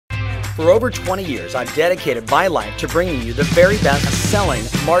For over 20 years, I've dedicated my life to bringing you the very best selling,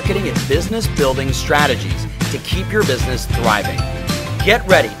 marketing, and business building strategies to keep your business thriving. Get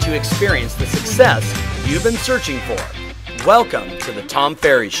ready to experience the success you've been searching for. Welcome to the Tom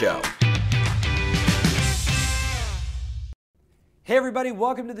Ferry Show. Hey everybody,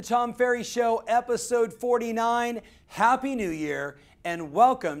 welcome to the Tom Ferry Show, episode 49. Happy New Year and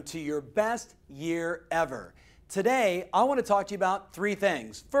welcome to your best year ever. Today, I want to talk to you about three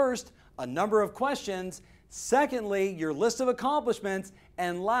things. First, a number of questions. Secondly, your list of accomplishments.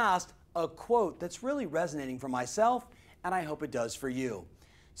 And last, a quote that's really resonating for myself, and I hope it does for you.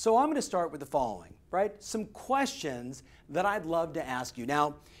 So I'm going to start with the following, right? Some questions that I'd love to ask you.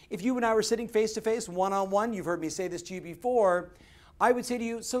 Now, if you and I were sitting face to face, one-on-one, you've heard me say this to you before, I would say to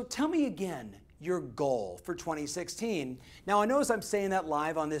you, so tell me again your goal for 2016. Now, I know as I'm saying that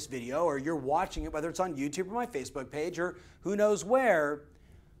live on this video, or you're watching it, whether it's on YouTube or my Facebook page, or who knows where,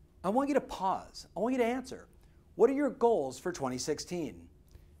 I want you to pause. I want you to answer. What are your goals for 2016?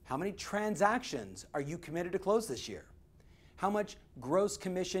 How many transactions are you committed to close this year? How much gross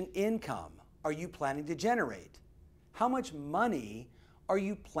commission income are you planning to generate? How much money are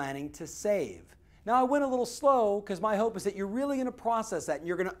you planning to save? Now, I went a little slow because my hope is that you're really going to process that and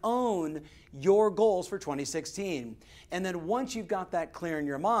you're going to own your goals for 2016. And then once you've got that clear in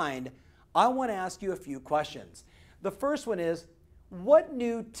your mind, I want to ask you a few questions. The first one is, what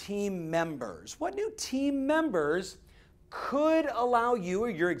new team members could allow you or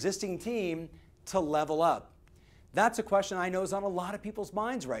your existing team to level up? That's a question I know is on a lot of people's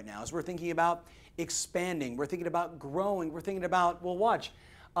minds right now as we're thinking about expanding, we're thinking about growing, we're thinking about, well, watch,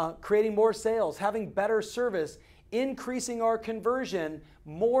 creating more sales, having better service, increasing our conversion,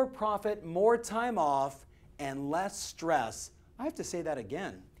 more profit, more time off, and less stress. I have to say that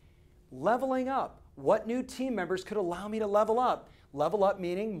again. Leveling up. What new team members could allow me to level up? Level up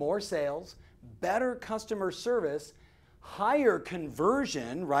meaning more sales, better customer service, higher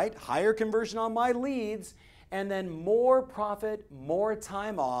conversion, right? Higher conversion on my leads, and then more profit, more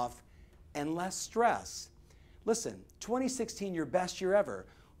time off, and less stress. Listen, 2016, your best year ever.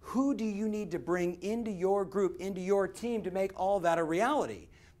 Who do you need to bring into your group, into your team to make all that a reality?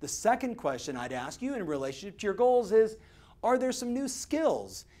 The second question I'd ask you in relationship to your goals is, are there some new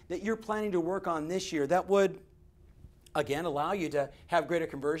skills that you're planning to work on this year that would, again, allow you to have greater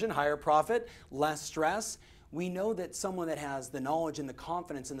conversion, higher profit, less stress? We know that someone that has the knowledge and the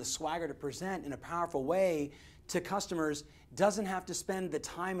confidence and the swagger to present in a powerful way to customers doesn't have to spend the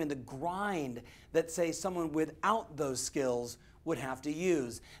time and the grind that, say, someone without those skills would have to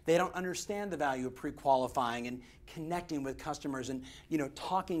use. They don't understand the value of pre-qualifying and connecting with customers and,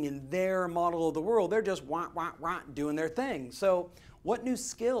 talking in their model of the world. They're just doing their thing. So what new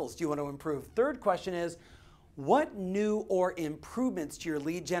skills do you want to improve? Third question is, what new or improvements to your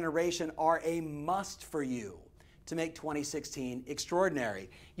lead generation are a must for you to make 2016 extraordinary?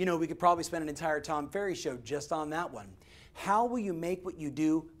 We could probably spend an entire Tom Ferry show just on that one. How will you make what you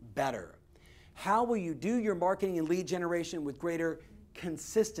do better? How will you do your marketing and lead generation with greater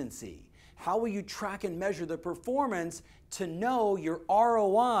consistency? How will you track and measure the performance to know your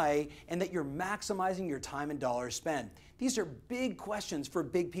ROI and that you're maximizing your time and dollars spent? These are big questions for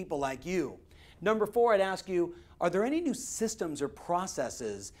big people like you. Number 4, I'd ask you, are there any new systems or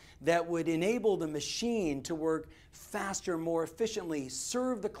processes that would enable the machine to work faster, more efficiently,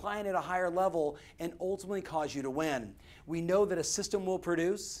 serve the client at a higher level, and ultimately cause you to win? We know that a system will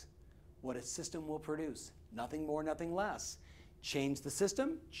produce what a system will produce. Nothing more, nothing less. Change the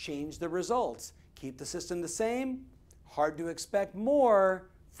system, change the results. Keep the system the same, hard to expect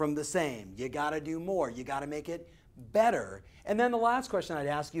more from the same. You gotta do more, you gotta make it better. And then the last question I'd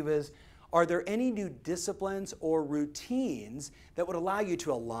ask you is, are there any new disciplines or routines that would allow you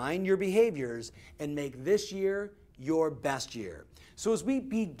to align your behaviors and make this year your best year? So as we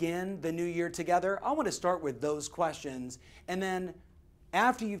begin the new year together, I want to start with those questions, and then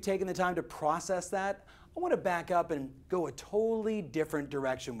after you've taken the time to process that, I want to back up and go a totally different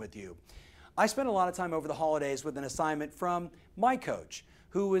direction with you. I spent a lot of time over the holidays with an assignment from my coach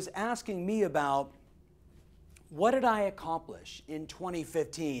who was asking me about what did I accomplish in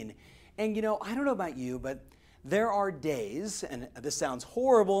 2015? And I don't know about you, but there are days, and this sounds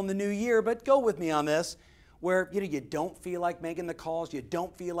horrible in the new year, but go with me on this, where you don't feel like making the calls, you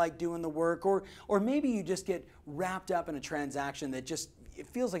don't feel like doing the work, or maybe you just get wrapped up in a transaction that it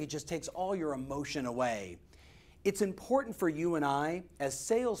feels like it just takes all your emotion away. It's important for you and I, as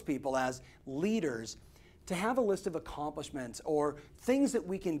salespeople, as leaders, to have a list of accomplishments or things that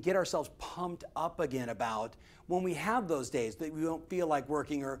we can get ourselves pumped up again about when we have those days that we don't feel like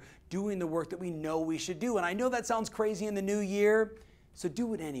working or doing the work that we know we should do. And I know that sounds crazy in the new year. So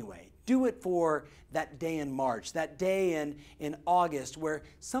do it anyway. Do it for that day in March, that day in August where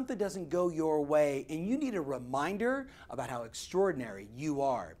something doesn't go your way and you need a reminder about how extraordinary you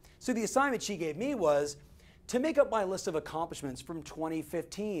are. So the assignment she gave me was to make up my list of accomplishments from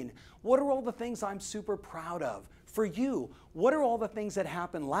 2015. What are all the things I'm super proud of? For you, what are all the things that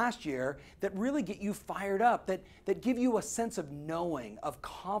happened last year that really get you fired up, that give you a sense of knowing, of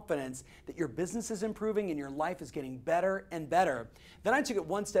confidence that your business is improving and your life is getting better and better? Then I took it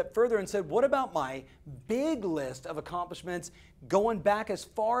one step further and said, what about my big list of accomplishments going back as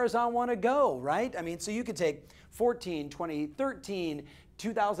far as I want to go, right? I mean, so you could take 14, 20, 13,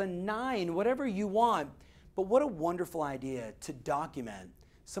 2009, whatever you want. But what a wonderful idea to document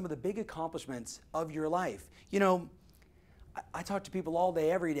some of the big accomplishments of your life. You know, I talk to people all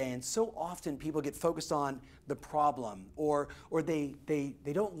day, every day, and so often people get focused on the problem or they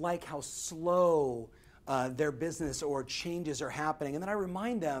don't like how slow their business or changes are happening. And then I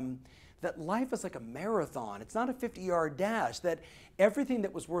remind them that life is like a marathon. It's not a 50-yard dash, that everything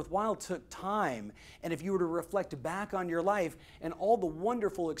that was worthwhile took time. And if you were to reflect back on your life and all the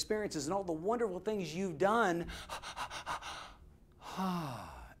wonderful experiences and all the wonderful things you've done,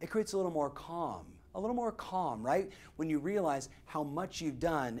 it creates a little more calm, right? When you realize how much you've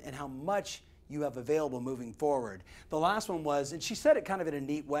done and how much you have available moving forward. The last one was, and she said it kind of in a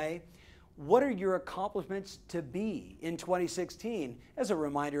neat way, what are your accomplishments to be in 2016 as a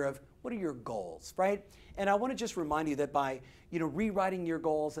reminder of what are your goals, right? And I want to just remind you that by rewriting your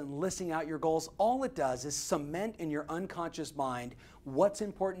goals and listing out your goals, all it does is cement in your unconscious mind what's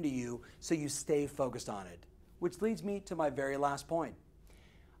important to you so you stay focused on it. Which leads me to my very last point.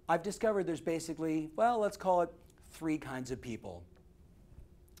 I've discovered there's basically, well, let's call it 3 kinds of people.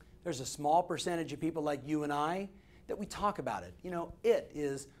 There's a small percentage of people like you and I that we talk about it. It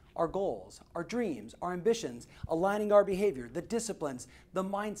is our goals, our dreams, our ambitions, aligning our behavior, the disciplines, the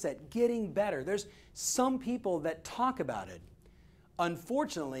mindset, getting better. There's some people that talk about it.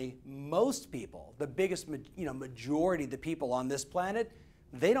 Unfortunately, most people, the biggest majority of the people on this planet,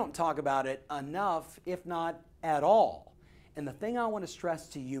 they don't talk about it enough, if not at all. And the thing I want to stress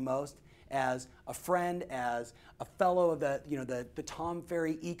to you most as a friend, as a fellow of the Tom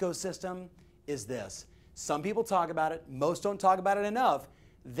Ferry ecosystem is this. Some people talk about it, most don't talk about it enough.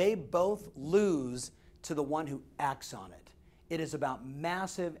 They both lose to the one who acts on it. It is about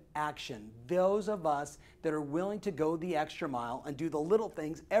massive action. Those of us that are willing to go the extra mile and do the little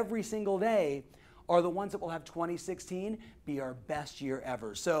things every single day are the ones that will have 2016 be our best year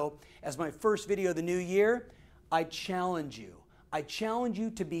ever. So as my first video of the new year, I challenge you. I challenge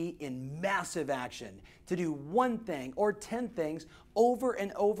you to be in massive action, to do one thing or 10 things over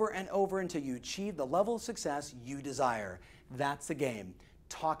and over and over until you achieve the level of success you desire. That's the game.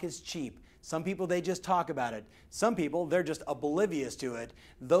 Talk is cheap. Some people, they just talk about it. Some people, they're just oblivious to it.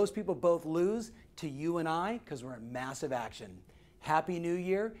 Those people both lose to you and I because we're in massive action. Happy New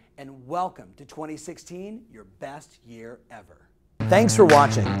Year and welcome to 2016, your best year ever. Thanks for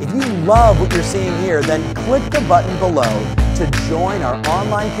watching. If you love what you're seeing here, then click the button below to join our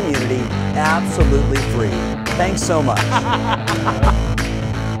online community absolutely free. Thanks so much.